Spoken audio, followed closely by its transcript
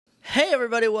Hey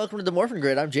everybody, welcome to the Morphin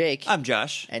Grid. I'm Jake. I'm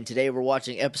Josh. And today we're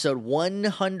watching episode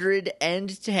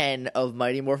 110 of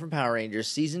Mighty Morphin Power Rangers,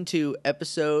 Season 2,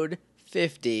 Episode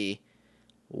 50,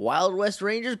 Wild West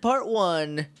Rangers Part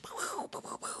 1.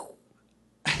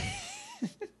 I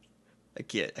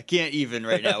can't even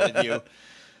right now with you.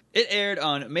 It aired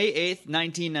on May 8th,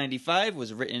 1995,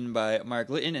 was written by Mark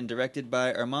Litton and directed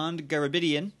by Armand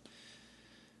Garabidian.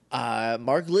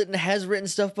 Mark Litton has written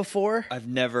stuff before. I've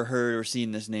never heard or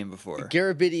seen this name before.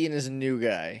 Garabidian is a new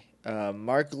guy.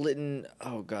 Mark Litton,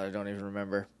 oh god, I don't even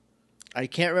remember. I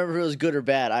can't remember if it was good or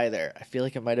bad either. I feel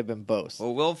like it might have been both.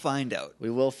 Well, we'll find out. We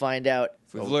will find out.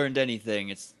 If we've learned anything,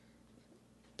 it's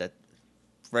that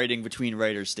writing between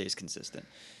writers stays consistent.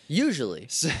 Usually.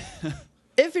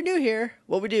 If you're new here,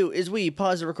 what we do is we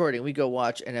pause the recording, we go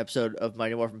watch an episode of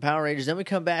Mighty Morphin Power Rangers, then we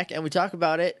come back and we talk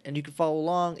about it, and you can follow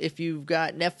along if you've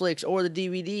got Netflix or the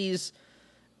DVDs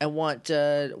and want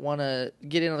to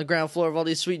get in on the ground floor of all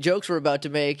these sweet jokes we're about to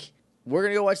make. We're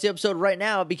going to go watch the episode right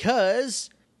now because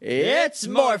it's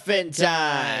Morphin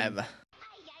time!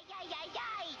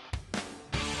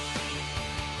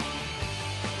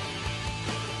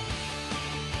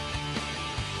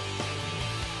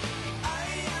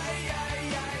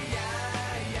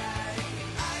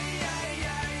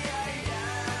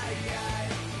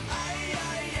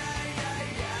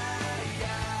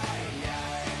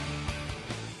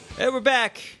 Hey, we're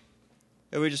back!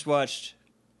 And we just watched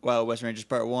Wild West Rangers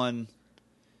Part 1.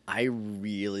 I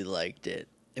really liked it.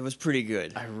 It was pretty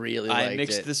good. I really liked it. I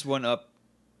mixed this one up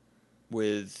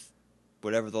with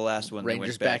whatever the last one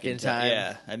Rangers went back in Time.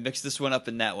 Yeah, I mixed this one up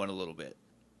in that one a little bit.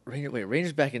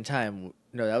 Rangers Back in Time.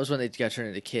 No, that was when they got turned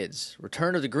into kids.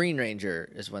 Return of the Green Ranger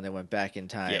is when they went back in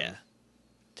time. Yeah.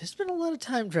 There's been a lot of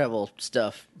time travel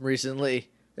stuff recently.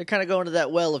 They're kind of going to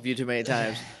that well a few too many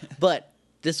times. But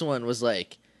this one was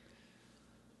like...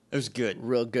 It was good.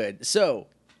 Real good. So,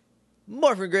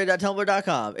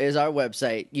 morphingrid.tumblr.com is our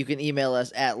website. You can email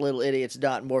us at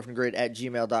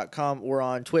littleidiots.morphingrid@gmail.com. We're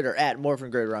on Twitter at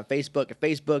morphingrid. We're on Facebook at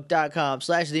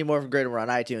facebook.com/themorphingrid. And we're on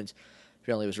iTunes. If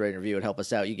you only leave us a rating review, it'd help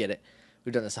us out. You get it.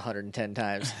 We've done this 110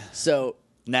 times. So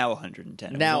Now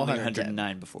 110. Now It was only 110.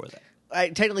 109 before that.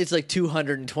 Technically, it's like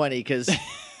 220 because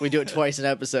we do it twice an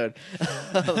episode.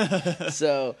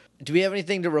 So, do we have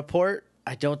anything to report?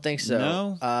 I don't think so.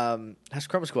 No. How's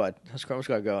Chroma Squad? How's Chroma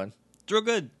Squad going? It's real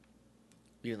good.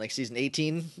 You in like season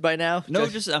 18 by now? No,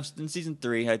 I'm in season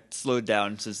 3. I slowed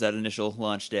down since that initial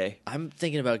launch day. I'm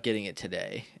thinking about getting it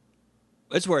today.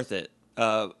 It's worth it.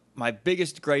 My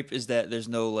biggest gripe is that there's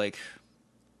no like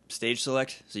stage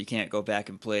select, so you can't go back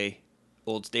and play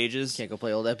old stages. Can't go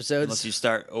play old episodes unless you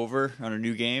start over on a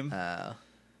new game.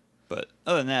 But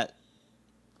other than that,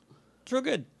 it's real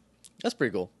good. That's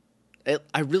pretty cool.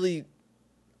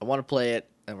 I want to play it,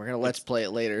 and we're gonna let's play it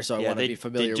later. So I want to be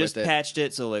familiar with it. They just patched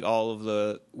it, so like all of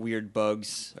the weird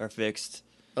bugs are fixed.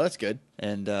 Oh, that's good.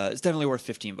 And it's definitely worth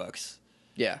 $15.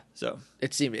 Yeah. So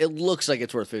it looks like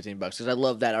it's worth $15 because I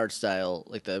love that art style,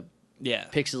 like the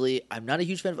pixely. I'm not a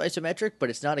huge fan of isometric,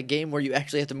 but it's not a game where you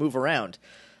actually have to move around.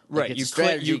 Like, right, you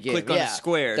click on a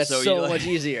square. That's so much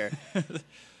easier.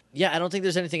 Yeah, I don't think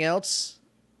there's anything else.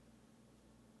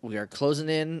 We are closing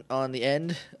in on the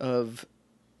end of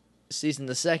season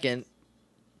the second,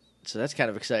 so that's kind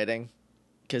of exciting.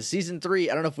 Because season 3,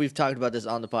 I don't know if we've talked about this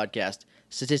on the podcast.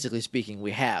 Statistically speaking,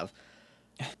 we have.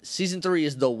 Season 3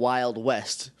 is the Wild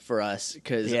West for us.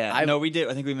 No, we did.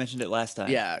 I think we mentioned it last time.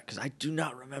 Yeah, because I do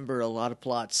not remember a lot of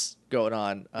plots going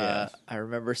on. I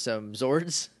remember some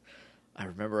Zords. I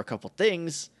remember a couple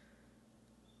things.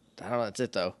 I don't know. That's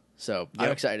it, though. So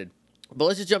I'm excited. But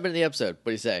let's just jump into the episode. What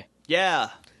do you say? Yeah.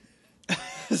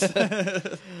 All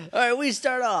right, we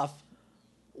start off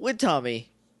with Tommy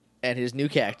and his new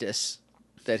cactus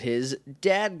that his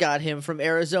dad got him from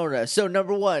Arizona. So,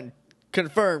 number one,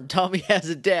 confirmed, Tommy has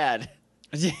a dad.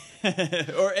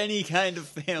 Or any kind of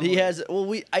family. He has.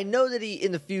 Well, I know that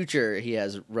in the future he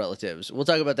has relatives. We'll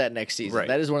talk about that next season. Right.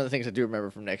 That is one of the things I do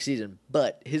remember from next season.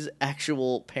 But his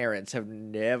actual parents have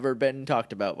never been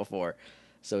talked about before,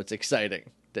 so it's exciting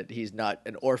that he's not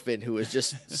an orphan who was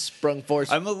just sprung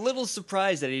forth. I'm a little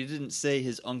surprised that he didn't say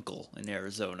his uncle in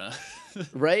Arizona.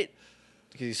 Right?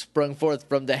 Because he sprung forth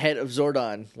from the head of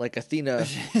Zordon, like Athena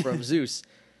from Zeus.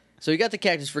 So he got the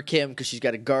cactus for Kim because she's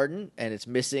got a garden, and it's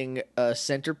missing a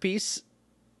centerpiece.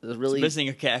 It's missing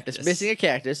a cactus. It's missing a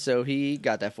cactus, so he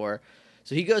got that for her.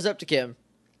 So he goes up to Kim,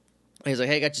 and he's like,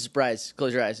 hey, I got you a surprise.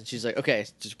 Close your eyes. And she's like, okay,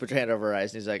 just put your hand over her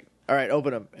eyes. And he's like, all right,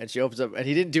 open them. And she opens them, and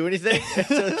he didn't do anything,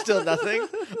 so it's still nothing.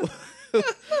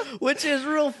 Which is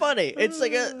real funny. It's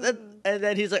like and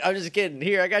then he's like, I'm just kidding.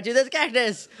 Here, I got you this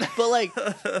cactus. But like,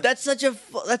 that's such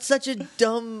a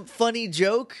dumb, funny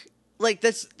joke. Like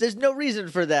there's no reason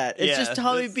for that. It's just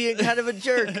Tommy that's- being kind of a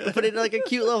jerk, but in like a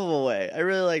cute, lovable way. I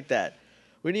really like that.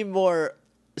 We need more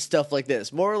stuff like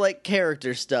this, more like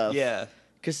character stuff. Yeah.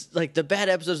 Because like the bad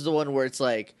episode is the one where it's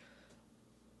like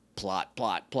plot.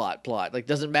 Like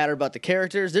doesn't matter about the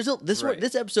characters.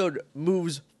 This episode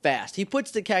moves fast. He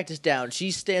puts the cactus down.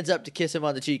 She stands up to kiss him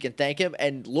on the cheek and thank him,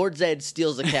 and Lord Zed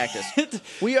steals the cactus.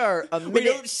 We are a minute. We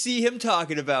don't see him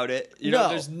talking about it. You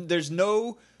know, No. there's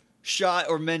no shot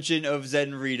or mention of Zed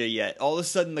and Rita yet. All of a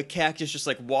sudden, the cactus just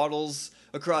like waddles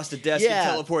across the desk and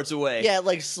teleports away. Yeah, it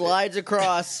like slides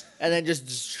across and then just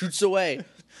shoots away.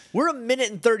 We're a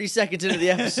minute and 30 seconds into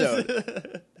the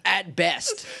episode. At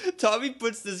best. Tommy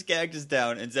puts this cactus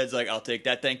down, and Zed's like, "I'll take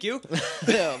that, thank you."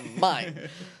 Mine.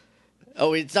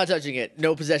 Oh, it's not touching it.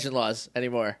 No possession laws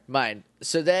anymore. Mine.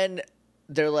 So then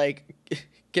they're like,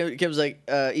 Kim's like,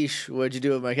 Ish, what'd you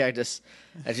do with my cactus?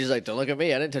 And she's like, don't look at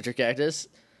me. I didn't touch your cactus.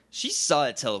 She saw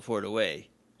it teleport away.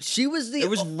 She was the. It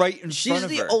was right in front She's of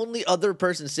the her. only other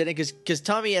person sitting because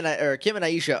Tommy and Kim and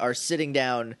Aisha are sitting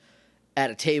down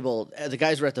at a table. The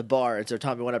guys were at the bar, and so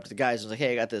Tommy went up to the guys and was like,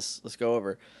 "Hey, I got this. Let's go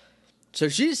over." So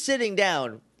she's sitting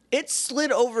down. It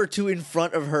slid over to in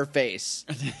front of her face,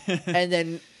 and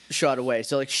then shot away.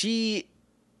 So like she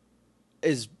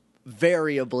is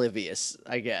very oblivious,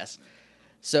 I guess.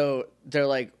 So they're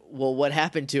like, "Well, what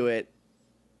happened to it?"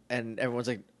 And everyone's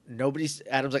like,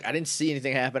 Adam's like, I didn't see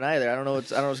anything happen either. I don't know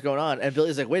what's going on. And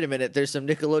Billy's like, wait a minute, there's some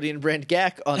Nickelodeon brand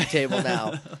gack on the table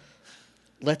now.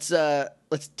 Let's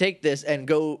take this and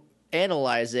go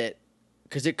analyze it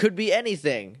because it could be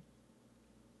anything.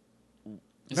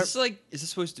 Is this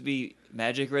supposed to be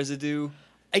magic residue?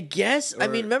 I guess. I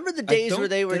mean, remember the days where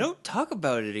they don't talk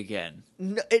about it again.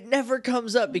 It never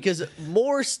comes up because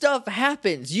more stuff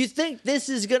happens. You think this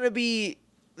is gonna be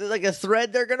like a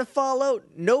thread they're gonna follow?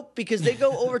 Nope, because they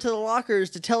go over to the lockers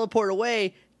to teleport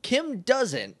away. Kim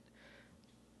doesn't.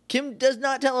 Kim does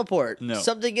not teleport. No.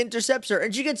 Something intercepts her,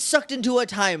 and she gets sucked into a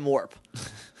time warp.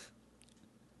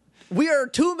 We are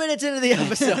 2 minutes into the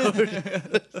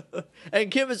episode,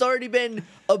 and Kim has already been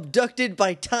abducted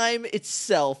by time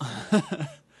itself.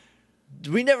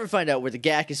 We never find out where the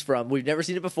gack is from. We've never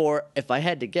seen it before. If I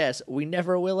had to guess, we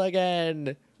never will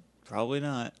again. Probably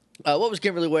not. What was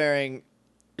Kimberly wearing?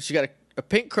 She got a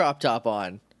pink crop top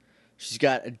on. She's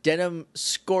got a denim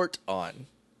skirt on.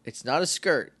 It's not a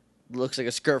skirt. It looks like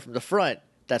a skirt from the front.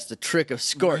 That's the trick of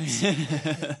skirts.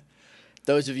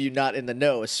 Those of you not in the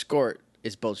know, a skirt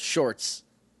is both shorts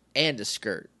and a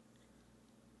skirt.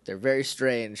 They're very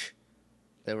strange.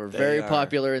 They were very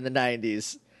popular in the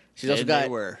 90s. She's also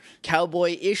got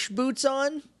cowboy-ish boots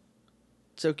on,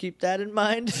 so keep that in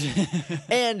mind.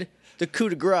 And the coup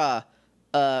de grace.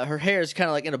 Her hair is kind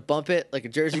of like in a bump it, like a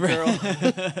Jersey girl.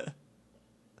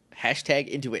 Hashtag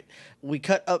into it. We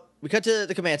cut to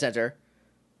the command center,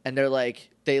 and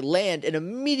they land, and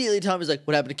immediately Tommy's like,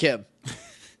 what happened to Kim?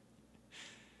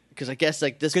 Because I guess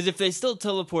like this. Because if they still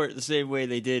teleport the same way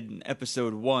they did in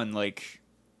episode 1, like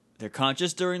they're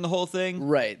conscious during the whole thing,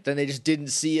 right? Then they just didn't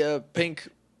see a pink.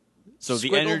 So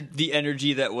the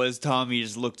energy that was Tommy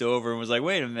just looked over and was like,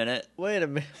 wait a minute,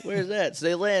 where's that? So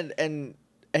they land, and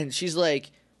she's like,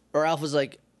 or Alpha's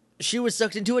like, she was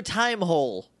sucked into a time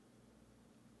hole.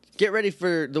 Get ready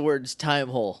for the words time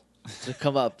hole to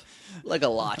come up like a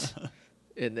lot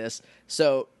in this.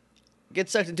 So get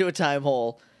sucked into a time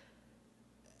hole,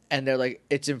 and they're like,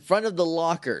 it's in front of the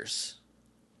lockers.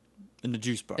 In the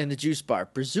juice bar. In the juice bar.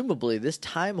 Presumably, this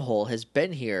time hole has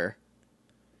been here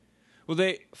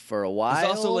for a while.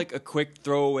 There's also like a quick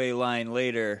throwaway line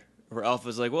later where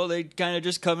Alpha's like, well, they kind of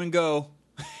just come and go.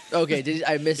 Okay,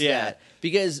 I missed that.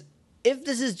 Because if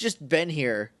this has just been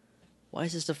here, why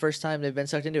is this the first time they've been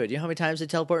sucked into it? Do you know how many times they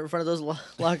teleport in front of those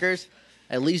lockers?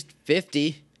 At least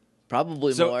 50. Probably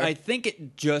more. So I think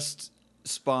it just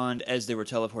spawned as they were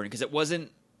teleporting because it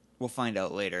wasn't, we'll find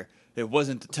out later, it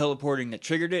wasn't the teleporting that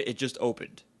triggered it, it just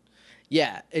opened.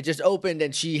 Yeah, it just opened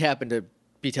and she happened to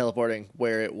be teleporting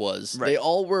where it was. Right. They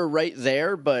all were right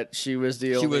there, but she was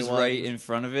the only one. She was right in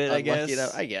front of it, I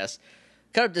guess.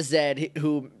 Cut up to Zed,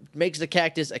 who makes the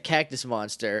cactus a cactus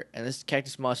monster, and this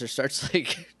cactus monster starts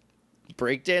like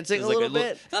breakdancing a little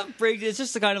bit. Not break, it's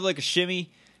just kind of like a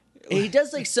shimmy. He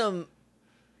does like some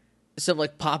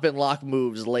like pop and lock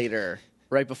moves later,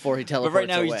 right before he teleports away.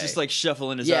 But right now he's just like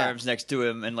shuffling his arms next to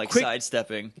him and like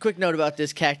sidestepping. Quick note about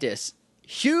this cactus: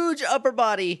 huge upper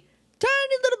body,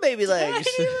 tiny little baby legs.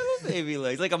 Tiny little baby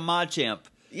legs, like a Machamp.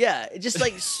 Yeah, just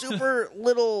like super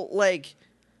little like.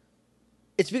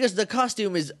 It's because the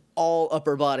costume is all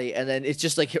upper body, and then it's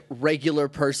just like regular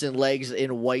person legs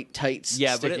in white tights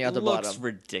sticking out the bottom. It looks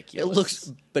ridiculous. It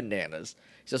looks bananas.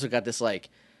 He's also got this like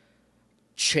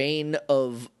chain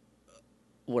of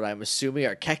what I'm assuming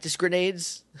are cactus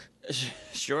grenades,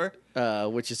 Sure.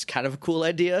 which is kind of a cool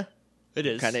idea. It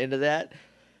is. Kind of into that.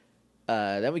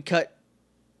 Then we cut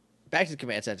back to the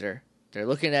command center. They're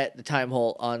looking at the time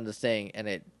hole on the thing, and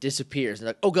it disappears. And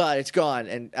they're like, oh, God, it's gone.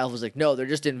 And Alpha's like, no, they're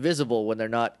just invisible when they're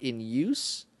not in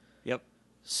use. Yep.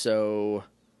 So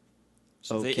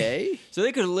okay. So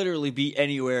they could literally be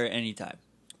anywhere, anytime.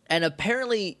 And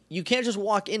apparently, you can't just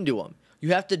walk into them.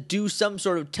 You have to do some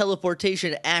sort of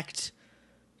teleportation act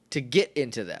to get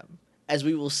into them, as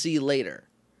we will see later.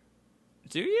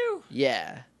 Do you?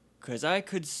 Yeah. Because I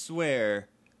could swear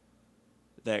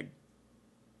that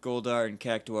Goldar and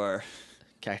Cactuar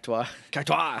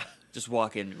Cactuar. just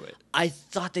walk into it. I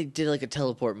thought they did like a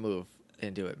teleport move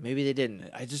into it. Maybe they didn't.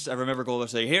 I remember Goldar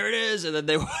saying, "Here it is," and then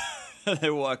they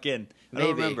walk in. I don't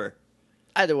Maybe. remember.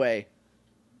 Either way,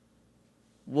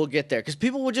 we'll get there. Because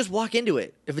people will just walk into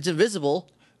it. If it's invisible,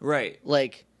 Right.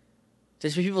 like,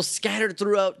 there's people scattered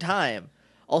throughout time.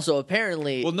 Also,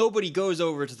 apparently, Well, nobody goes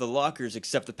over to the lockers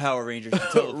except the Power Rangers. To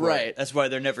teleport. Right. That's why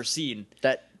they're never seen.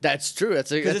 that's true.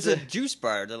 Because it's a juice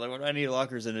bar. They're like, well, I need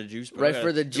lockers in a juice bar. Right, I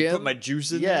for the gotta gym. Put my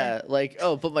juice in Yeah, there. like,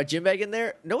 oh, put my gym bag in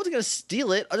there. No one's gonna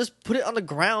steal it. I'll just put it on the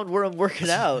ground where I'm working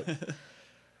out.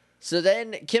 So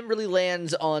then Kimberly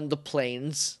lands on the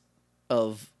plains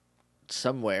of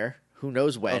somewhere. Who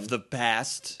knows when? Of the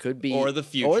past. Could be- Or the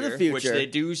future. or the future. Which they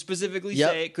do specifically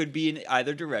Yep. say it could be in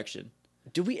either direction.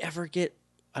 Do we ever get?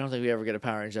 I don't think we ever get a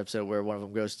Power Rangers episode where one of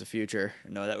them goes to the future.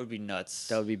 No, that would be nuts.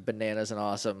 That would be bananas and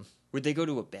awesome. Would they go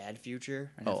to a bad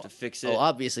future and have to fix it? Oh,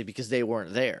 obviously because they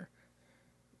weren't there.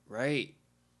 Right.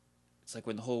 It's like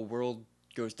when the whole world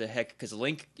goes to heck because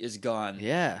Link is gone.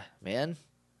 Yeah, man.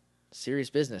 Serious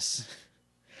business.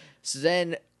 So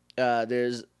then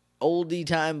there's oldie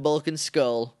time Bulk and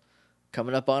Skull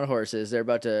coming up on horses. They're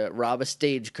about to rob a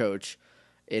stagecoach.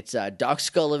 It's Doc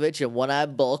Skulovich and One-Eye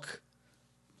Bulk.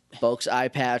 Bulk's eye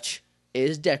patch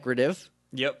is decorative.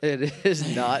 Yep. It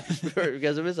is not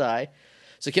because of his eye.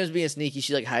 So Kim's being sneaky.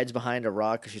 She like hides behind a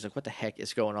rock because she's like, what the heck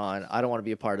is going on? I don't want to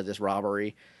be a part of this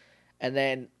robbery. And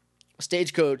then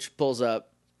Stagecoach pulls up.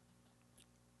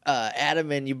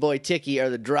 Adam and your boy Tiki are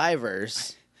the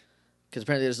drivers because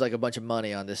apparently there's like a bunch of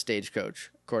money on this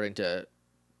Stagecoach, according to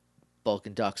Bulk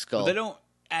and Doc Skull. But they don't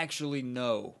actually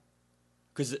know.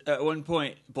 Because at one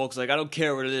point, Bulk's like, I don't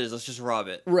care what it is. Let's just rob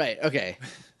it. Right, okay.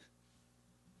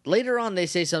 Later on, they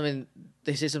say something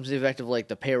to the effect of like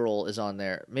the payroll is on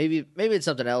there. Maybe it's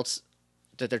something else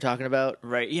that they're talking about.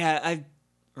 Right. Yeah, I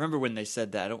remember when they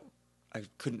said that. I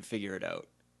couldn't figure it out.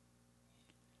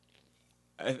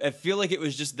 I feel like it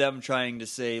was just them trying to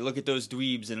say, look at those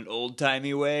dweebs in an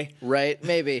old-timey way. Right,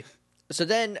 maybe. So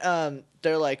then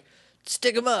they're like,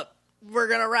 stick 'em up. We're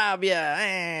going to rob you.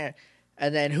 And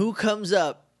then who comes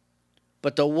up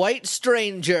but the White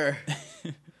Stranger?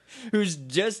 Who's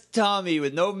just Tommy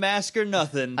with no mask or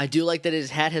nothing. I do like that his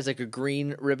hat has like a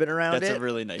green ribbon around it. That's a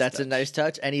really nice That's touch. a nice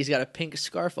touch. And he's got a pink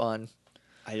scarf on.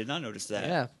 I did not notice that.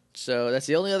 Yeah. So that's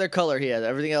the only other color he has.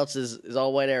 Everything else is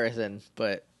all white everything.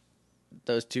 But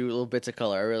those two little bits of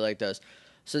color, I really like those.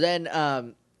 So then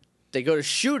they go to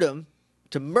shoot him,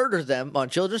 to murder them on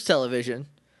children's television.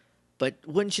 But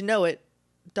wouldn't you know it,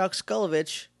 Doc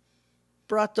Skulovich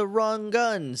brought the wrong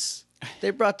guns.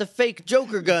 They brought the fake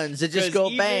Joker guns that just 'Cause go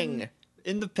even bang.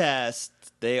 In the past,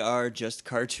 they are just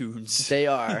cartoons. They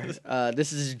are.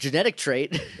 This is a genetic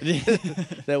trait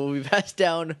that will be passed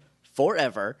down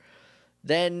forever.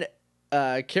 Then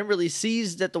Kimberly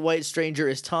sees that the White Stranger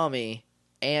is Tommy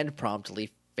and promptly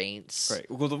faints. Right.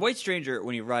 Well, the White Stranger,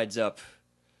 when he rides up,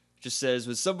 just says,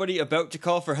 was somebody about to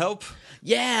call for help?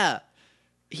 Yeah.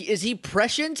 Is he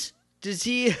prescient? Does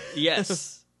he?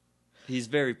 Yes. He's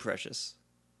very precious.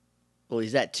 Well,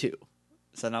 he's that too.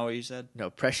 Is that not what you said? No,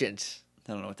 prescient.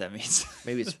 I don't know what that means.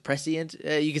 Maybe it's prescient.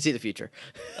 You can see the future.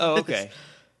 Oh, okay.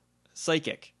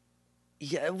 Psychic.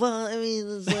 Yeah, well, I mean,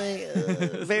 it's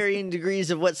like varying degrees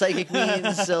of what psychic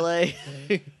means. So, like,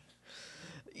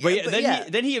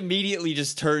 Then he immediately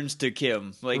just turns to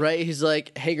Kim. Like, right? He's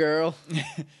like, "Hey, girl,"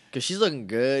 because she's looking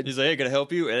good. He's like, hey, can I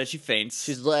help you? And then she faints.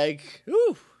 She's like,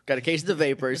 "Ooh, got a case of the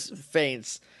vapors."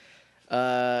 Faints.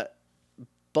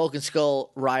 Bulk and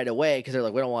Skull ride away because they're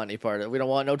like, "We don't want any part of it. We don't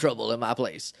want no trouble in my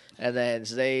place." And then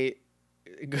so they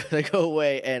go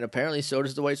away, and apparently so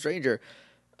does the White Stranger,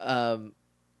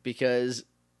 because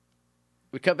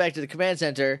we cut back to the command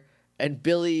center, and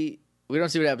Billy. We don't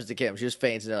see what happens to Kim. She just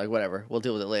faints, and they're like, "Whatever, we'll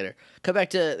deal with it later." Cut back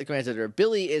to the command center.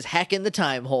 Billy is hacking the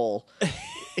time hole.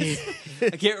 I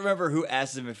can't remember who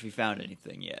asked him if he found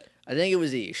anything yet. I think it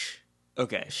was Ish.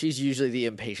 Okay. She's usually the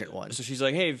impatient one. So she's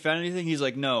like, hey, have you found anything? He's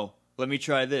like, no. Let me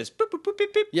try this. Boop, boop, boop,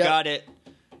 beep, beep. Yep. Got it.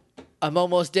 I'm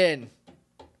almost in.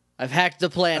 I've hacked the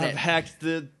planet. I've hacked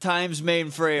the Times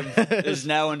mainframe. Is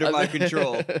now under my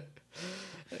control.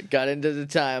 Got into the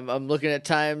Time. I'm looking at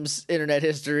Time's internet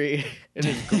history. It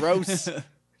is gross.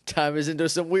 Time is into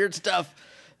some weird stuff.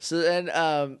 So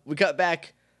then we cut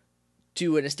back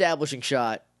to an establishing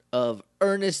shot of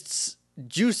Ernest's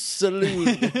Juice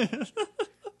Saloon.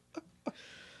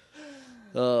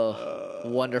 Oh,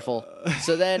 wonderful.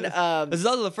 So then this is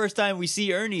also the first time we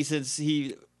see Ernie since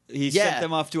he sent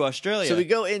them off to Australia. So we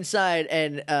go inside,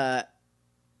 and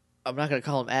I'm not going to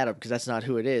call him Adam because that's not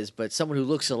who it is, but someone who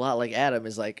looks a lot like Adam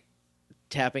is like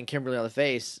tapping Kimberly on the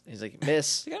face. He's like,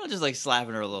 Miss. Kind of just like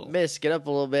slapping her a little. Miss, get up a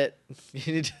little bit.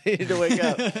 You need to wake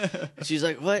up. And she's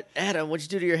like, what? Adam, what'd you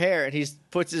do to your hair? And he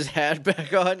puts his hat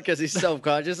back on because he's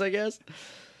self-conscious, I guess.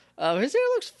 His hair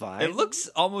looks fine. It looks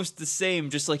almost the same,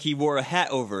 just like he wore a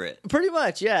hat over it. Pretty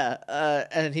much, yeah.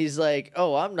 And he's like,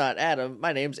 oh, I'm not Adam.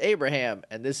 My name's Abraham.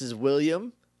 And this is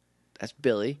William. That's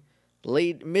Billy.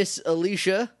 Miss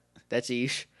Alicia. That's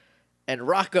Ish. And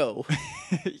Rocco.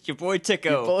 Your boy Tico.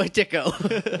 Your boy Tico.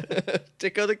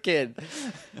 Tico the kid.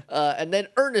 And then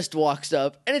Ernest walks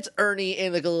up, and it's Ernie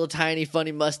in like a little tiny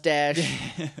funny mustache.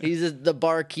 He's the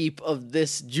barkeep of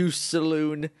this juice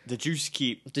saloon. The Juice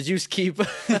Keep. The Juice Keep.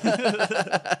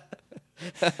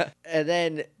 And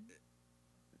then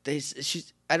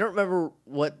I don't remember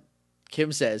what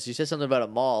Kim says. She says something about a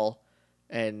mall.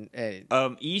 And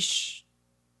Ish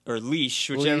or Leash,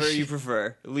 whichever you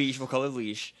prefer. Leash, we'll call it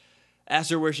Leash.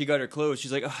 Asked her where she got her clothes.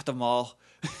 She's like, oh, at the mall.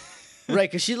 Right,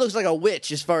 because she looks like a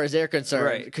witch as far as they're concerned.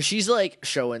 Right. Because she's like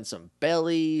showing some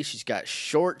belly. She's got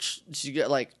shorts. She's got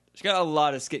a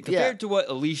lot of skin compared to what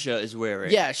Alicia is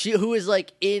wearing. Yeah, she's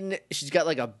got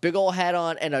like a big old hat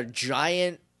on and a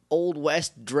giant Old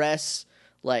West dress.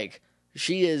 Like,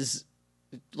 she is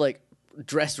like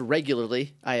dressed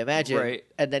regularly, I imagine. Right.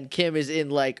 And then Kim is in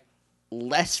like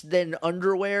less than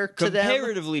underwear to them.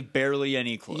 Comparatively barely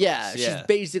any clothes. Yeah, she's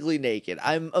basically naked.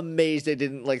 I'm amazed they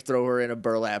didn't like throw her in a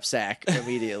burlap sack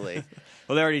immediately.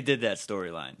 Well, they already did that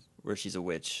storyline where she's a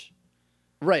witch.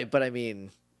 Right, but I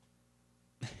mean,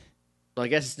 well, I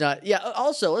guess it's not. Yeah,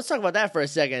 also, let's talk about that for a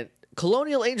second.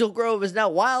 Colonial Angel Grove is now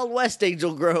Wild West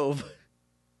Angel Grove.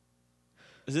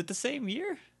 Is it the same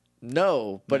year?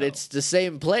 No, but it's the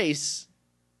same place.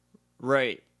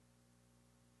 Right.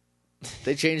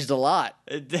 They changed a lot.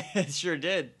 It sure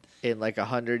did. In like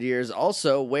 100 years.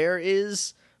 Also, where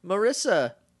is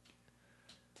Marissa?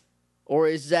 Or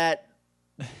is that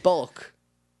Bulk?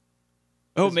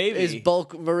 Maybe. Is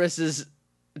Bulk Marissa's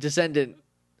descendant?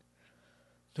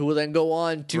 Who will then go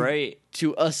on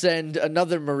to ascend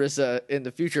another Marissa in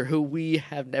the future, who we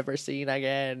have never seen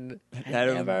again.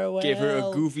 Adam gave her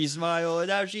a goofy smile, and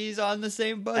now she's on the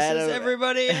same bus as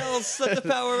everybody else that the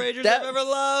Power Rangers have ever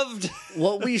loved.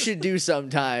 What we should do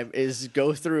sometime is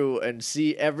go through and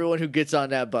see everyone who gets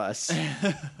on that bus.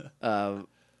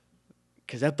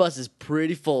 Because that bus is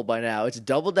pretty full by now. It's a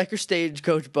double-decker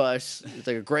stagecoach bus. It's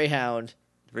like a Greyhound.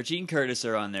 Richie and Curtis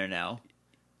are on there now.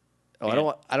 Oh, I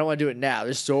don't want to do it now.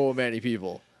 There's so many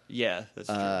people. Yeah, that's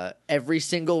true. Every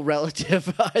single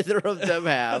relative either of them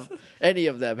have, any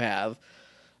of them have.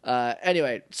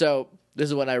 Anyway, so this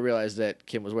is when I realized that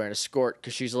Kim was wearing a skirt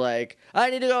because she's like, I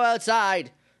need to go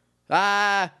outside.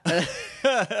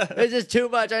 This is too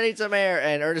much. I need some air.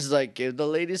 And Ernest is like, give the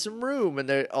lady some room. And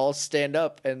they all stand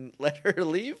up and let her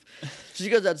leave. So she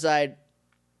goes outside.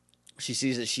 She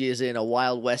sees that she is in a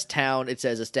Wild West town. It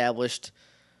says established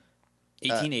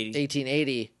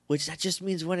 1880, which that just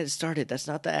means when it started. That's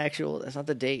not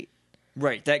the date.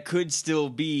 Right. That could still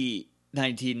be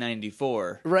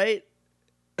 1994. Right?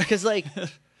 Because, like,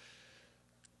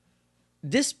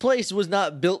 this place was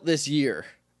not built this year.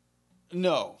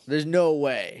 No. There's no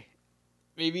way.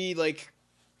 Maybe, like,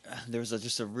 there was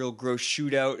just a real gross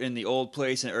shootout in the old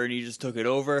place and Ernie just took it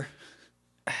over.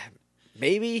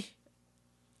 Maybe.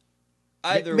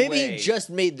 Either way. Maybe he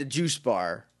just made the juice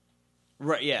bar.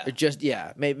 Right,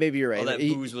 yeah. Maybe you're right. Well, that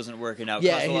booze wasn't working out.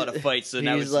 Caused a lot of fights, so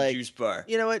now it's like, a juice bar.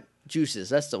 You know what? Juices.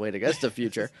 That's the way to go. That's the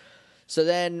future. So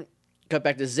then, cut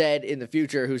back to Zed in the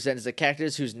future, who sends the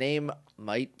cactus, whose name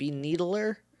might be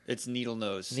Needler. It's Needle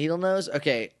Nose. Needle Nose?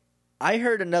 Okay. I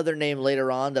heard another name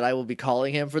later on that I will be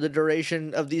calling him for the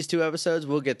duration of these 2 episodes.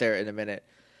 We'll get there in a minute.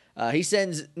 He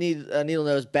sends Needle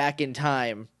Nose back in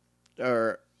time.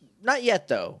 Or, not yet,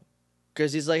 though.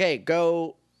 Because he's like, hey,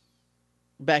 go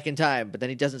back in time, but then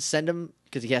he doesn't send him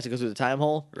because he has to go through the time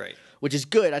hole. Right. Which is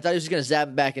good. I thought he was just going to zap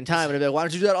him back in time. And I'd be like, why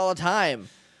don't you do that all the time?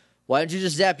 Why don't you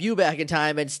just zap you back in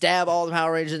time and stab all the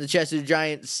Power Rangers in the chest with a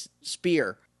giant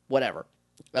spear? Whatever.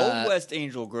 Old West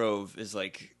Angel Grove is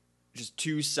like just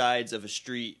 2 sides of a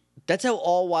street That's how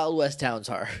all Wild West towns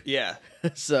are. Yeah.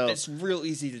 So It's real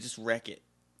easy to just wreck it.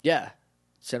 yeah,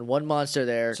 send one monster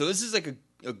there. So this is like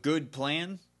a good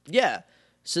plan. Yeah.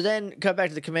 So then cut back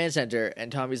to the command center,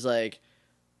 and Tommy's like,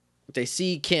 they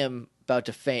see Kim about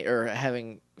to faint or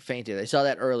having fainted. They saw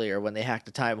that earlier when they hacked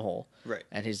the time hole. Right.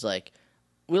 And he's like,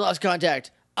 we lost contact.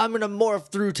 I'm going to morph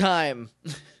through time.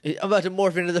 I'm about to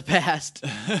morph into the past.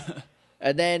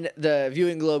 And then the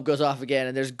viewing globe goes off again,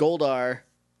 and there's Goldar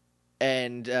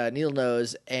and Needle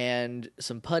Nose and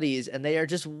some putties, and they are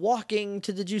just walking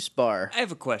to the juice bar. I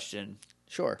have a question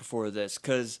Sure. before this,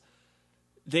 because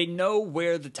they know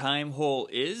where the time hole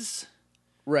is.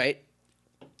 Right.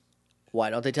 Why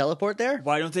don't they teleport there?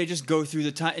 Why don't they just go through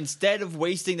the time instead of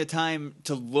wasting the time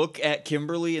to look at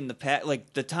Kimberly in the past?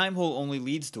 Like, the time hole only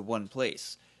leads to one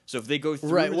place. So if they go through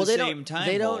Right. Well, the they same time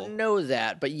they hole, don't know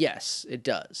that, but yes, it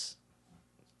does.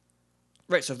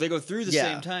 right? So if they go through the Yeah.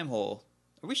 same time hole,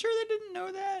 are we sure they didn't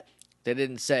know that? They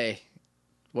didn't say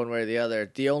one way or the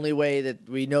other. The only way that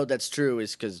we know that's true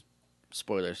is because,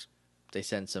 spoilers, they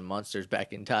send some monsters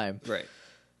back in time. Right.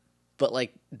 But,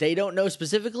 like, they don't know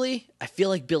specifically. I feel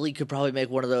like Billy could probably make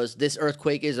one of those, this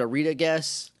earthquake is a Rita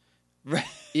guess, Right.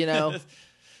 you know?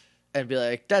 And be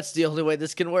like, that's the only way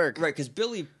this can work. Right, because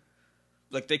Billy,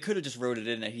 like, they could have just wrote it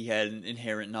in that he had an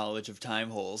inherent knowledge of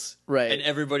time holes. Right. And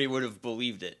everybody would have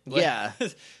believed it. Like, Yeah.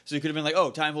 So he could have been like,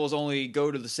 oh, time holes only go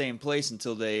to the same place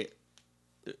until they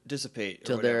dissipate.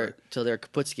 Till or whatever. they're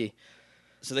Kaputski.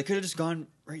 So they could have just gone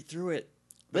right through it.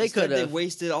 But They instead could have. They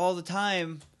wasted all the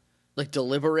time. Like,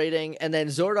 deliberating. And then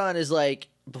Zordon is like,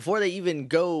 before they even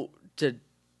go to,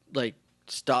 like,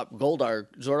 stop Goldar,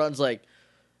 Zordon's like,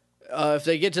 if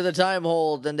they get to the time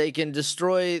hole, then they can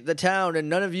destroy the town and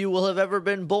none of you will have ever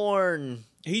been born.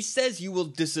 He says you will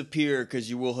disappear because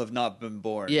you will have not been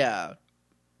born. Yeah.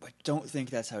 I don't think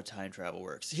that's how time travel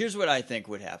works. Here's what I think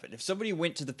would happen. If somebody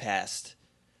went to the past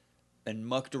and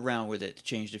mucked around with it to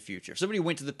change the future, if somebody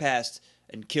went to the past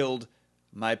and killed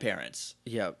my parents,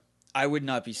 Yep. I would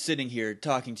not be sitting here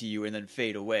talking to you and then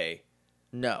fade away.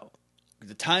 No.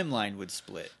 The timeline would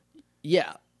split.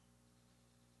 Yeah.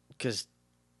 Because,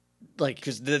 like,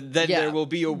 Because then Yeah. there will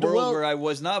be a world Well, where I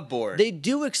was not born. they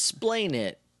do explain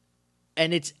it,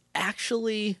 and it's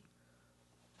actually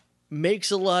makes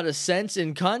a lot of sense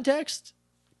in context.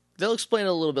 They'll explain it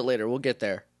a little bit later. We'll get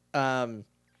there.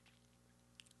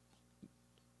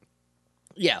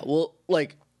 Yeah, well,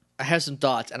 like, I have some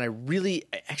thoughts, and I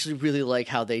actually really like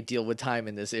how they deal with time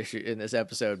in this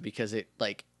episode, because it,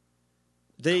 like,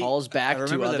 they calls back I to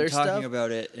remember other them talking stuff.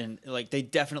 about it, and like they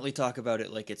definitely talk about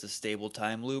it like it's a stable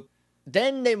time loop.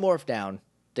 Then they morph down.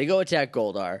 They go attack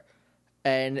Goldar,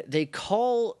 and they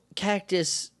call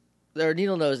Cactus, or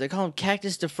Needle Nose, they call him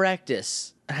Cactus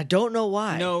Diffractus. And I don't know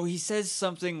why. No, he says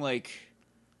something like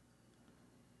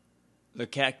the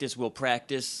cactus will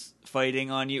practice fighting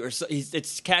on you, or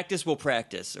it's cactus will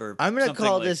practice, or I'm going to something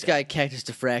call like this that. guy Cactus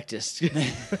Diffractus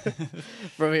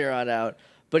from here on out.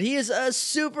 But he is a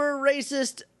super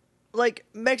racist, like,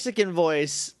 Mexican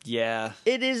voice. Yeah,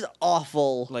 It is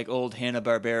awful. like old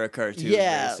Hanna-Barbera cartoon.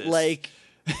 Yeah, racist. like,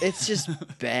 it's just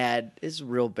bad. It's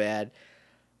real bad.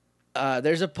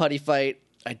 There's a putty fight.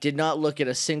 I did not look at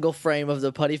a single frame of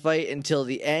the putty fight until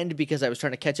the end because I was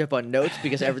trying to catch up on notes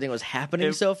because everything was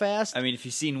happening so fast. I mean, if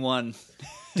you've seen one,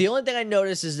 The only thing I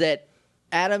noticed is that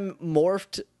Adam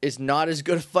Morphed is not as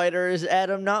good a fighter as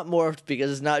Adam Not Morphed because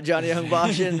it's not Johnny Young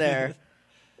Bosch in there,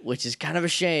 which is kind of a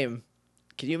shame.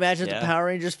 Can you imagine if Yeah. the Power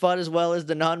Rangers fought as well as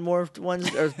the non-morphed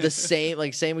ones, or the same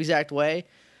exact way?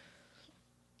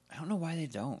 I don't know why they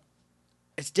don't.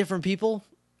 It's different people,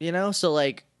 you know. So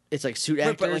like, it's like suit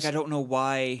actors. But like, I don't know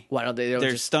why Why don't they? Don't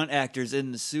there's just, stunt actors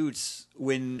in the suits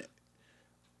when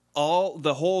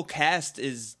the whole cast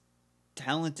is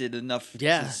talented enough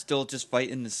Yeah. to still just fight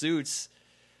in the suits.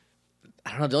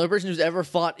 I don't know. The only person who's ever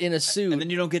fought in a suit, And then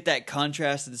you don't get that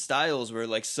contrast in styles where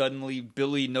like suddenly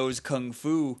Billy knows kung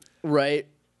fu. right?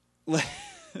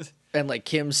 And like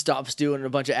Kim stops doing a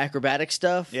bunch of acrobatic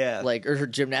stuff, Yeah. like or her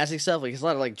gymnastic stuff. Like it's a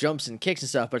lot of like jumps and kicks and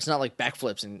stuff, but it's not like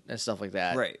backflips and stuff like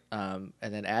that, Right. And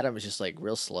then Adam is just like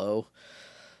real slow.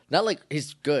 Not like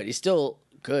he's good. He's still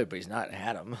good, but he's not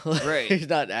Adam. Right. He's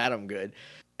not Adam good.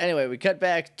 Anyway, we cut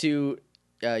back to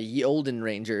Ye Olden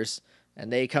Rangers, and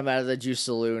they come out of the juice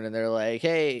saloon, and they're like,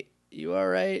 "Hey, you all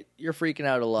right? You're freaking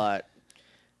out a lot."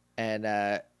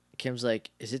 And Kim's like,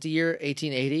 "Is it the year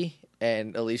 1880?"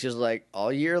 And Alicia's like,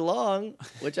 "All year long,"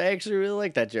 which I actually really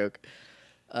like that joke.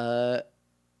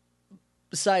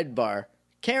 Sidebar: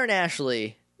 Karen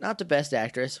Ashley, not the best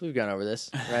actress. We've gone over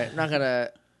this, right? I'm not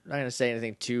gonna say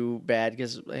anything too bad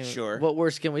because Sure. what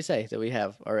worse can we say that we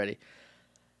have already?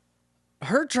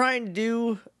 Her trying to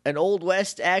do an Old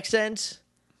West accent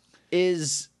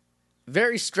is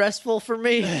very stressful for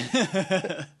me.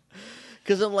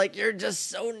 Because I'm like, you're just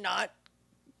so not...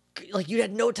 Like, you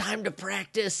had no time to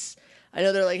practice. I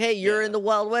know they're like, hey, you're in the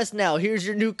Wild West now. Here's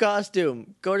your new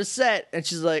costume. Go to set. And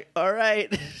she's like, all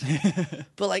right.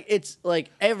 But, like, it's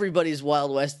like everybody's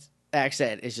Wild West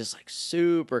accent is just, like,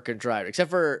 super contrived. Except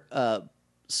for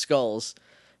Skulls.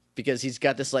 Because he's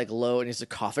got this, like, low and he's like,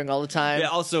 coughing all the time. Yeah,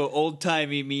 also,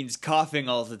 old-timey means coughing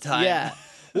all the time. Yeah.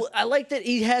 Well, I like that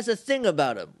he has a thing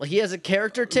about him. Like, he has a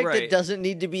character tick that doesn't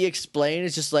need to be explained.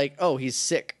 It's just like, oh, he's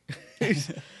sick.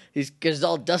 He's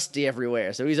all dusty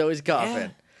everywhere, so he's always coughing. Yeah.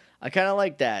 I kind of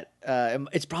like that.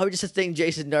 It's probably just a thing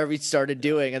Jason Narvey started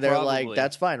doing, and they're like,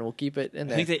 that's fine. We'll keep it in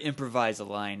there. I think they improvise a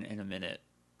line in a minute.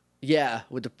 Yeah,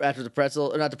 with after the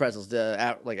pretzel, or not the pretzels,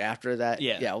 after that.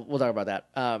 Yeah, we'll talk about that.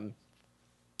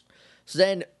 So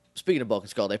then, speaking of Bulk and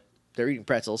Skull, they're eating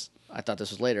pretzels. I thought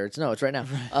this was later. It's right now.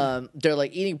 Right. They're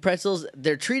like eating pretzels.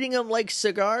 They're treating them like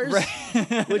cigars,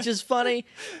 right. Which is funny.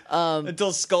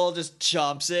 Until Skull just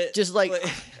chomps it, just like,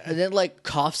 and then like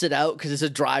coughs it out because it's a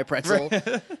dry pretzel.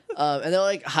 Right. And they're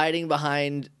like hiding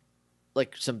behind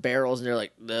like some barrels, and they're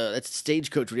like, "That's the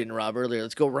stagecoach we didn't rob earlier.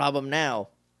 Let's go rob them now."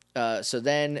 So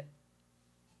then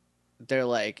they're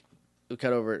like, we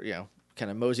cut over,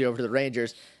 kind of mosey over to the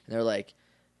Rangers, and they're like,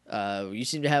 you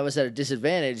seem to have us at a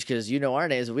disadvantage because you know our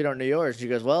names and we don't know yours. She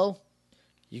goes, well,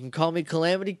 you can call me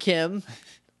Calamity Kim,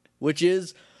 which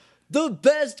is the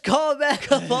best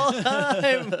callback of all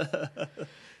time.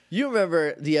 You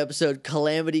remember the episode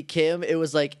Calamity Kim? It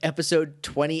was like episode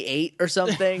 28 or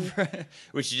something.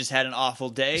 Which she just had an awful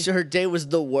day. So her day was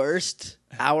the worst.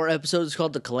 Our episode is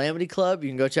called The Calamity Club. You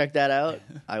can go check that out.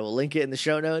 I will link it in the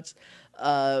show notes.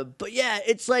 But yeah,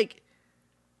 it's like,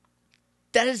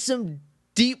 that is some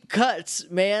deep cuts,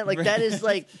 man. Like, that is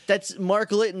like, that's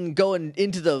Mark Litton going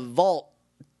into the vault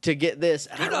to get this.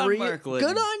 Good on Mark Litton.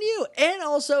 Good on you. And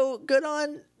also good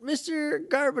on Mr.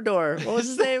 Garbador. What was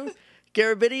his name?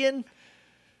 Garabedian?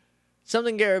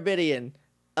 Something Garabedian.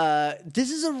 This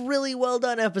is a really well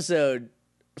done episode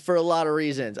for a lot of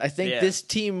reasons. I think this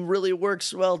team really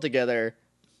works well together.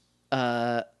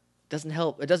 Doesn't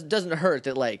help. It doesn't hurt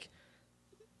that, like,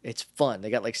 it's fun. They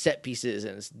got like set pieces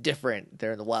and it's different.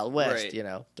 They're in the Wild West,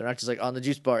 right. They're not just like on the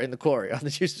juice bar in the quarry, on the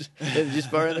juice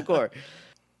bar in the quarry.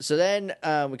 So then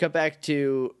we cut back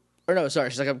to,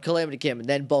 she's like, I'm Calamity Kim, and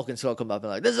then Bulk and Skull come up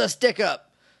and like, this is a stick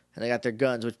up, and they got their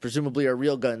guns, which presumably are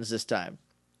real guns this time.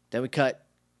 Then we cut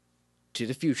to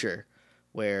the future,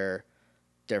 where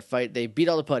they beat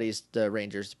all the putties, the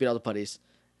Rangers beat all the putties,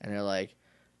 and they're like,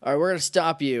 all right, we're going to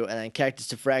stop you. And then Cactus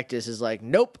Diffractus is like,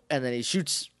 nope. And then he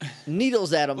shoots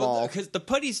needles at them all. Because the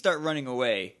putties start running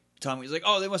away. Tommy's like,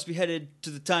 oh, they must be headed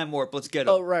to the time warp. Let's get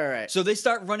them. Oh, right. So they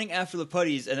start running after the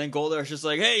putties, and then Goldar's just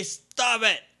like, hey, stop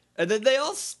it. And then they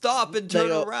all stop and turn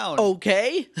around.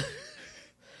 Okay.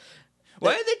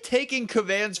 Why are they taking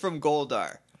commands from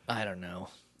Goldar? I don't know.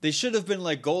 They should have been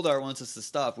like, Goldar wants us to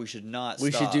stop. We should not stop.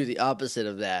 We should do the opposite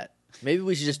of that. Maybe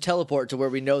we should just teleport to where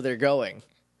we know they're going.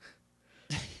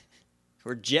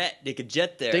 Or jet. They could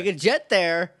jet there. They could jet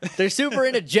there. They're super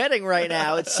into jetting right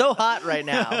now. It's so hot right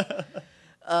now.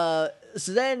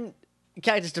 So then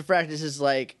Cactus Diffractus is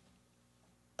like,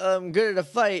 I'm good at a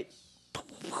fight,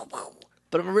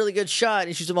 but I'm a really good shot. And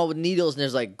he shoots them all with needles, and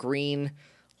there's like green,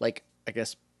 like, I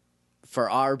guess, for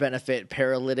our benefit,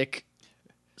 paralytic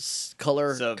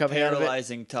color coming out of it.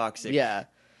 Paralyzing toxic. Yeah.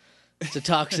 It's a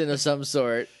toxin of some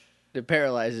sort that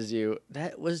paralyzes you.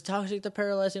 That was Toxic the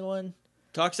paralyzing one?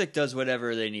 Toxic does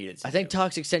whatever they need it to. I think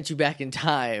Toxic sent you back in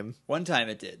time. One time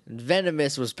it did. And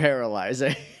Venomous was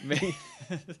paralyzing.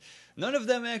 None of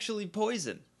them actually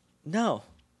poison. No.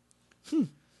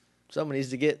 Someone needs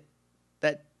to get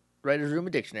that writer's room a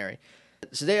dictionary.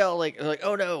 So they all like are like,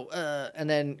 oh no, and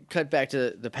then cut back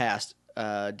to the past.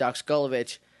 Doc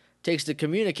Skulovich takes the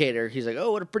communicator. He's like,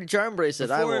 oh, what a pretty charm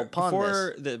bracelet. I will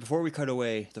pawn this. Before we cut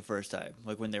away the first time,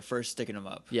 like when they're first sticking them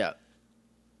up. Yeah.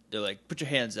 They're like, put your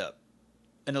hands up.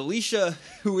 And Alicia,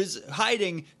 who is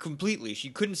hiding completely, she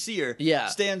couldn't see her,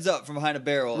 stands up from behind a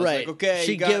barrel. Right. It's like, okay,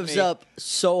 she gives up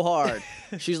so hard.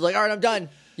 She's like, all right, I'm done.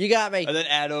 You got me. And then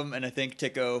Adam and I think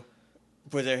Tico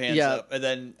put their hands up.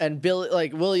 And Bill,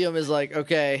 like, William is like,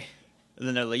 okay. And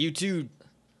then they're like, you too,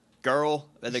 girl.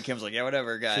 And then Kim's like, yeah,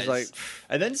 whatever, guys. She's like,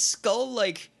 and then Skull,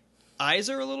 like, eyes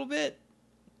her a little bit.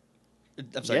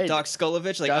 I'm sorry, Doc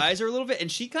Skulovich, like, eyes her a little bit.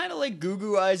 And she kind of, like,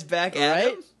 goo-goo eyes back at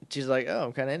him. She's like, oh,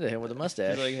 I'm kind of into him with a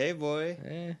mustache. She's like, hey, boy.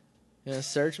 You gonna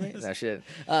search me? No, she didn't.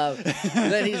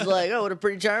 Then he's like, oh, what a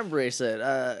pretty charm bracelet.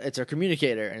 It's our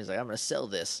communicator. And he's like, I'm going to sell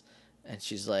this. And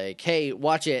she's like, hey,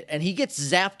 watch it. And he gets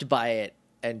zapped by it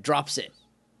and drops it.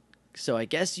 So I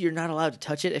guess you're not allowed to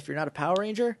touch it if you're not a Power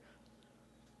Ranger.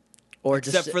 Or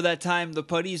Except for that time the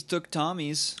putties took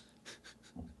Tommy's.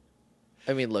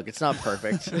 I mean, look, it's not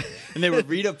perfect. And they were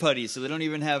Rita putties, so they don't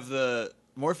even have the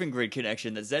morphing grid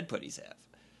connection that Zed putties have.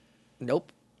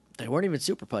 Nope. They weren't even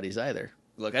super putties either.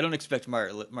 Look, I don't expect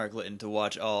Mark Litton to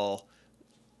watch all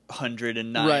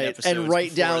 109 right, episodes and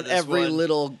write down every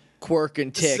little quirk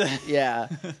and tick. Yeah.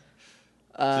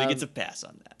 So he gets a pass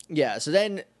on that. Yeah, so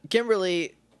then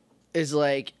Kimberly is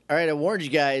like, all right, I warned you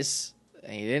guys,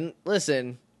 and you didn't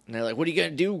listen. And they're like, what are you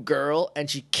going to do, girl? And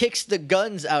she kicks the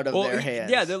guns out of their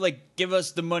hands. Yeah, they're like, give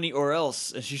us the money or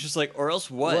else. And she's just like, or else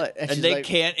what? And they like,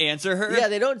 can't answer her? Yeah,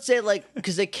 they don't say, like,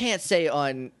 because they can't say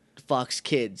on Fox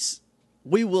Kids,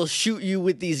 we will shoot you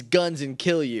with these guns and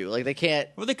kill you. Like, they can't.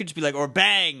 Well, they could just be like, or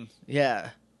bang. Yeah.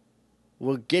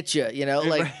 We'll get you, you know?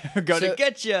 Like, we're going to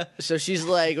get you. So she's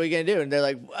like, what are you going to do? And they're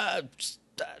like,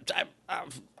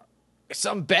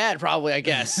 something bad, probably, I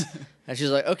guess. And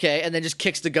she's like, okay, and then just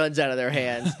kicks the guns out of their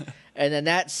hands. And then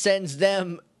that sends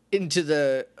them into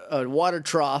the water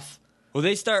trough. Well,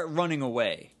 they start running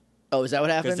away. Oh, is that what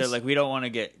happens? Because they're like, we don't want to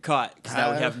get caught, because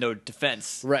now we have no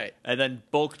defense. Right. And then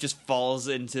Bulk just falls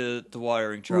into the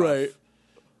watering trough. Right.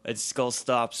 And Skull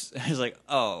stops. And he's like,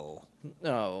 oh.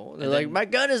 No. They're like, my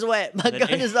gun is wet. My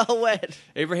gun is all wet.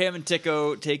 Abraham and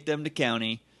Tico take them to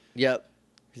county. Yep.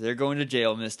 They're going to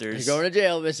jail, misters. You're going to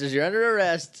jail, misters. You're under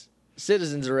arrest.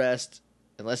 Citizen's arrest.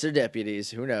 Unless they're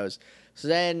deputies. Who knows? So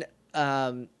then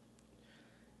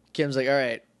Kim's like, all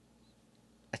right,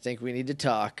 I think we need to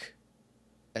talk.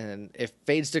 And it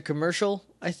fades to commercial,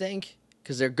 I think.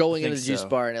 Because they're going into the juice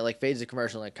bar, and it like fades to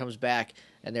commercial, and it comes back,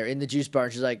 and they're in the juice bar,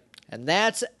 and she's like, and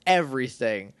that's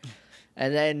everything.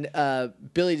 And then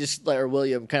Billy or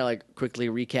William kind of like quickly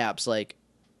recaps, like,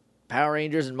 Power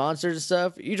Rangers and monsters and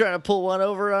stuff. Are you trying to pull one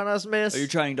over on us, miss? Are you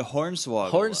trying to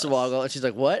hornswoggle Hornswoggle. And she's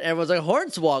like, what? Everyone's like,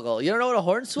 hornswoggle. You don't know what a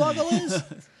hornswoggle is?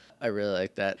 I really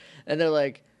like that. And they're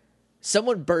like,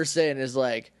 someone bursts in and is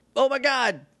like, oh my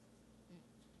God,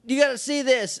 you got to see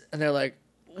this. And they're like,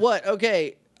 what?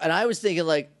 Okay. And I was thinking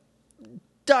like,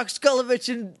 Doc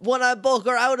Skulovich and One-Eye Bulk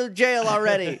are out of jail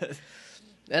already.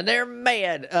 And they're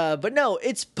mad. But no,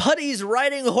 it's putties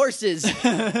riding horses.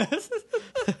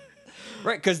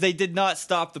 Right, because they did not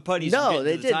stop the putties. No,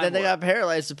 they did. Then they got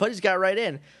paralyzed. The putties got right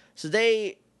in. So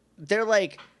they're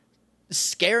like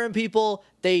scaring people.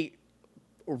 They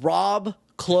rob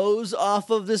clothes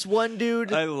off of this one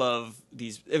dude. I love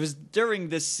these. It was during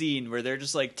this scene where they're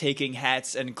just like taking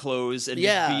hats and clothes and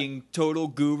just being total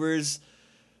goobers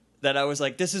that I was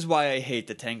like, this is why I hate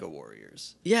the Tango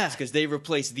Warriors. Yeah. It's because they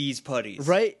replace these putties.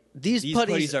 Right? These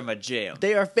putties are my jam.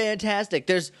 They are fantastic.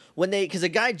 Because a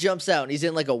guy jumps out and he's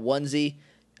in like a onesie,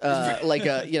 like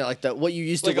a, like the, what you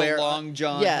used to wear. Like a long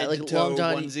john, long john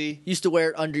onesie. You used to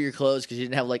wear it under your clothes because you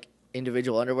didn't have like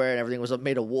individual underwear and everything was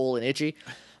made of wool and itchy.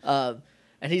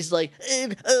 And he's like,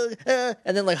 and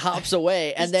then like hops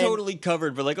away. And he's then totally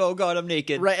covered, but like, oh God, I'm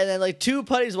naked. Right, and then like two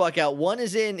putties walk out. One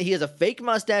is he has a fake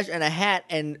mustache and a hat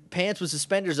and pants with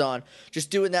suspenders on, just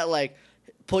doing that like,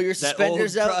 pull your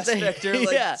suspenders that old out. Prospector,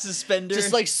 like, suspender.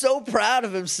 Just like so proud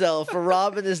of himself for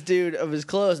robbing this dude of his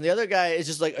clothes. And the other guy is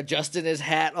just like adjusting his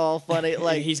hat all funny.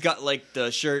 Like he's got like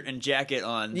the shirt and jacket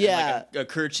on. Yeah. And, like a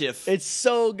kerchief. It's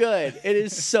so good. It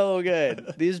is so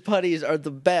good. These putties are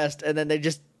the best. And then they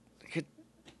just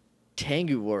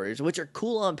Tengu Warriors, which are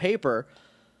cool on paper,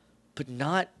 but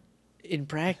not in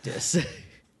practice.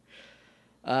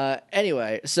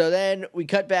 Anyway, so then we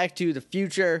cut back to the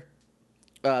future.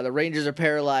 The Rangers are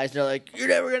paralyzed. And they're like, you're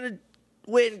never going to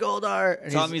win, Goldar.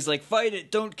 And Tommy's like, fight it.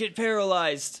 Don't get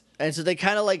paralyzed. And so they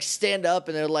kind of like stand up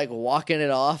and they're like walking it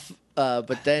off.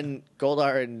 But then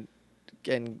Goldar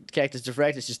and Cactus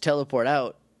Diffractus just teleport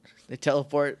out. They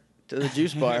teleport to the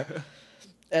juice bar.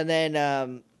 And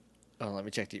then, let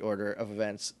me check the order of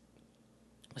events.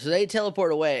 So they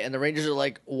teleport away and the Rangers are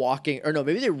like walking. Or no,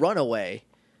 maybe they run away.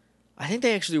 I think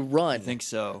they actually run. I think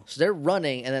so. So they're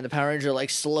running, and then the Power Rangers are like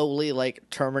slowly, like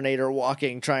Terminator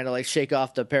walking, trying to like shake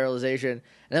off the paralyzation. And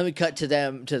then we cut to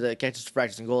them, to the Cactus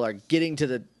Diffractus and Goldar, getting to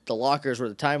the lockers where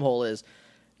the time hole is,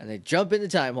 and they jump in the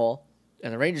time hole,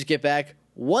 and the Rangers get back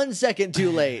 1 second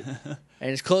too late, and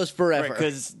it's closed forever. Right,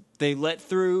 because they let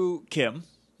through Kim.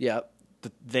 Yep.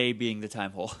 They being the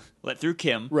time hole. Let through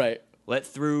Kim. Right. Let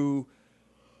through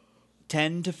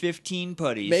 10 to 15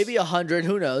 putties. Maybe 100,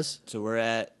 who knows? So we're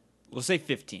at... We'll say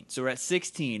 15. So we're at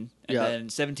 16, and then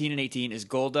 17 and 18 is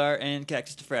Goldar and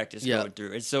Cactus Diffractus going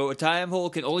through. And so a time hole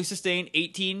can only sustain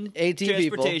 18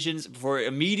 transportations before it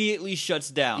immediately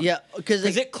shuts down. Yeah,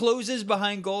 because it closes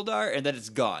behind Goldar, and then it's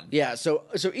gone. Yeah, so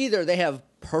either they have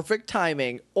perfect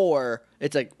timing, or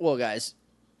it's like, well, guys,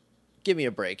 give me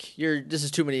a break. This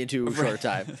is too many in too short a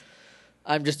time.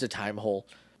 I'm just a time hole.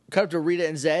 Cut up to Rita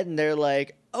and Zed, and they're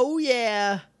like, oh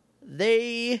yeah,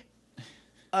 they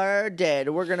are dead.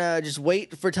 We're going to just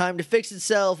wait for time to fix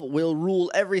itself. We'll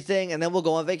rule everything, and then we'll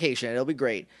go on vacation. It'll be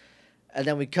great. And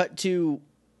then we cut to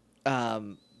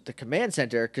the command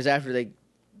center, because after they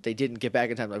didn't get back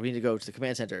in time, like, we need to go to the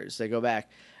command center. So they go back,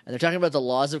 and they're talking about the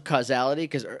laws of causality,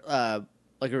 because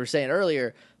like we were saying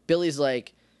earlier, Tommy's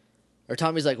like,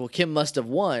 well, Kim must have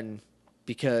won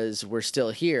because we're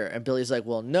still here. And Billy's like,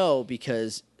 well, no,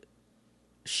 because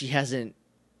she hasn't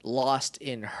lost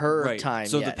in her time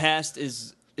so yet. The past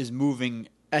is moving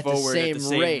at forward the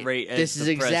same rate as this is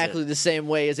the exactly present. the same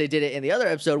way as they did it in the other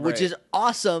episode, which is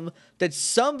awesome that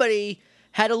somebody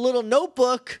had a little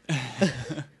notebook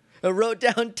and wrote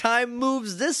down time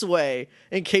moves this way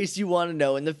in case you want to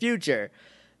know in the future.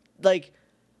 Like,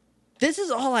 this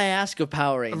is all I ask of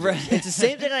Power Rangers. Right. It's the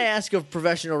same thing I ask of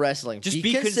professional wrestling. Just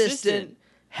be consistent.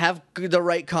 Have the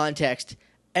right context.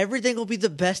 Everything will be the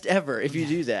best ever if you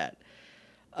do that.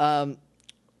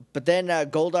 But then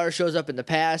Goldar shows up in the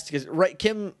past because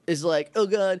Kim is like, oh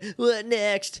god, what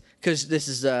next? Because this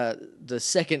is the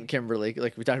second Kimberly,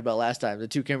 like we talked about last time, the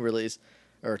two Kimberlys,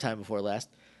 or time before last.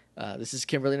 This is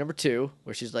Kimberly number 2,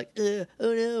 where she's like, oh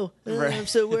no, I'm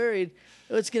so worried.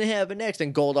 What's going to happen next?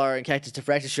 And Goldar and Cactus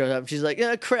Diffractus shows up, and she's like,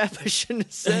 oh crap, I shouldn't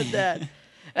have said that. And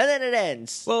then it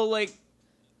ends. Well, like,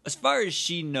 as far as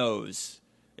she knows,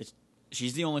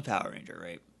 she's the only Power Ranger,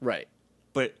 right? Right.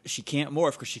 But she can't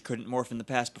morph because she couldn't morph in the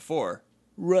past before.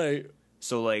 Right.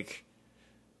 So, like,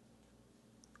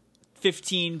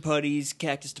 15 putties,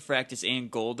 Cactus Diffractus, and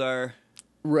Goldar.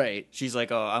 Right. She's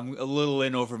like, oh, I'm a little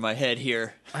in over my head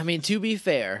here. I mean, to be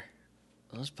fair,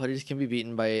 those putties can be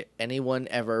beaten by anyone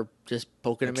ever just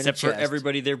poking them in the chest. Except for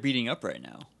everybody they're beating up right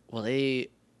now. Well, they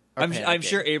are I'm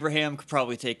sure Abraham could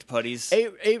probably take the putties.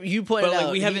 You pointed but,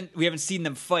 like, out... we haven't seen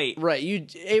them fight. Right.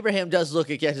 Abraham does look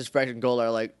at Cactus Diffractus and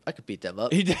Goldar like, I could beat them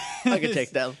up. I could take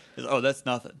them. Oh, that's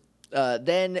nothing.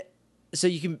 Then, so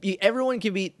everyone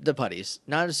can beat the putties.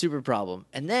 Not a super problem.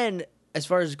 And then, as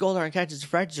far as Goldar and Cactus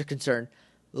Diffractus are concerned,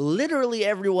 literally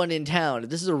everyone in town, if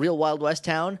this is a real Wild West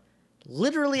town,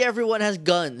 literally everyone has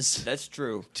guns. That's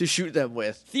true. To shoot them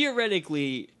with.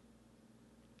 Theoretically,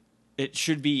 it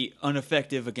should be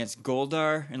ineffective against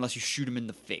Goldar unless you shoot him in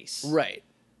the face. Right.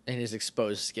 In his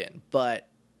exposed skin. But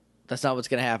that's not what's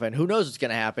going to happen. Who knows what's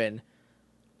going to happen?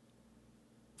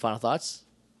 Final thoughts?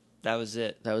 That was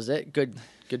it. That was it. Good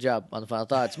job on the final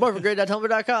thoughts.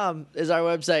 morphingrid.tumblr.com is our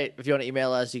website. If you want to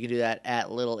email us, you can do that at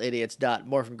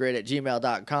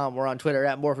littleidiots.morphingrid@gmail.com. We're on Twitter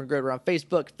at morphingrid. We're on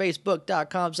Facebook,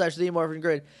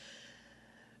 facebook.com/themorphingrid.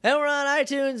 And we're on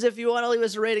iTunes. If you want to leave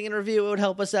us a rating and review, it would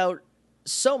help us out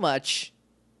so much.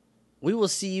 We will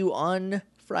see you on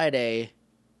Friday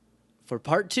for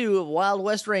part 2 of Wild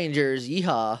West Rangers.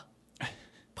 Yeehaw.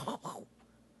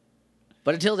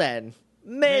 But until then,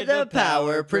 may the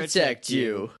power protect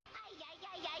you.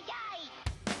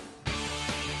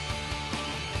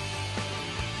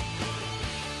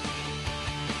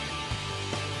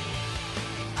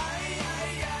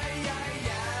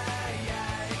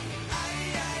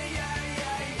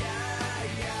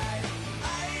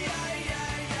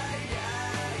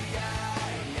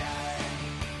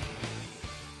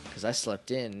 I slept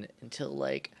in until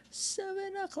like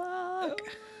 7 o'clock.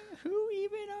 Who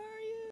even are